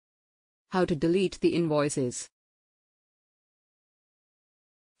How to delete the invoices.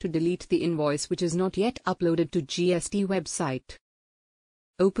 To delete the invoice which is not yet uploaded to GST website,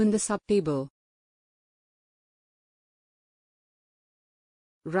 open the subtable.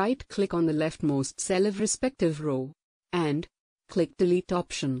 Right-click on the leftmost cell of respective row, and click Delete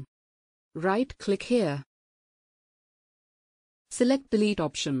option. Right-click here. Select Delete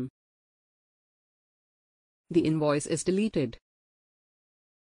option. The invoice is deleted.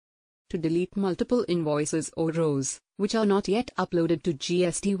 To delete multiple invoices or rows, which are not yet uploaded to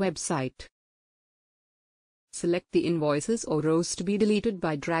GST website, select the invoices or rows to be deleted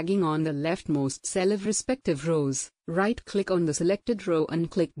by dragging on the leftmost cell of respective rows, right-click on the selected row and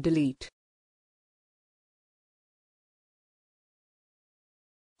click Delete.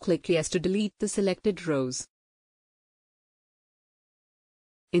 Click Yes to delete the selected rows.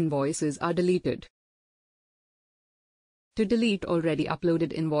 Invoices are deleted. To delete already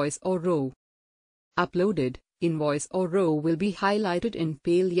uploaded invoice or row, uploaded invoice or row will be highlighted in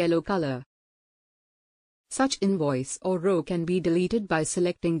pale yellow color. Such invoice or row can be deleted by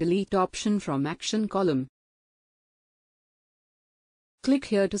selecting Delete option from Action column. Click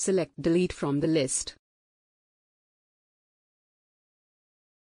here to select Delete from the list.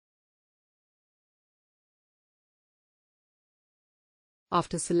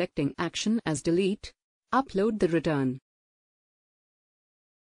 After selecting Action as Delete, upload the return.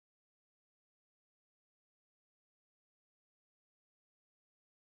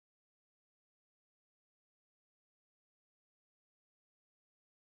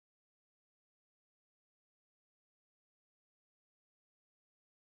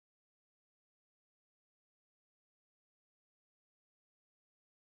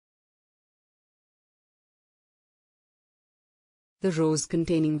 The rows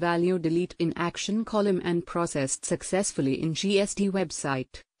containing value delete in Action column and processed successfully in GST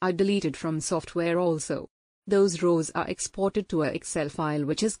website are deleted from software also. Those rows are exported to a Excel file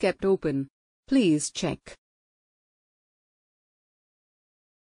which is kept open. Please check.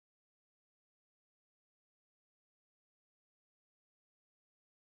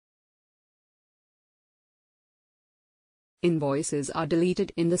 Invoices are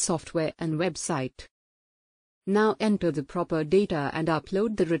deleted in the software and website. Now enter the proper data and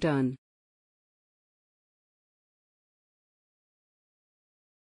upload the return.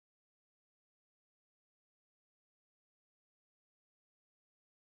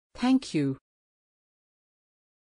 Thank you.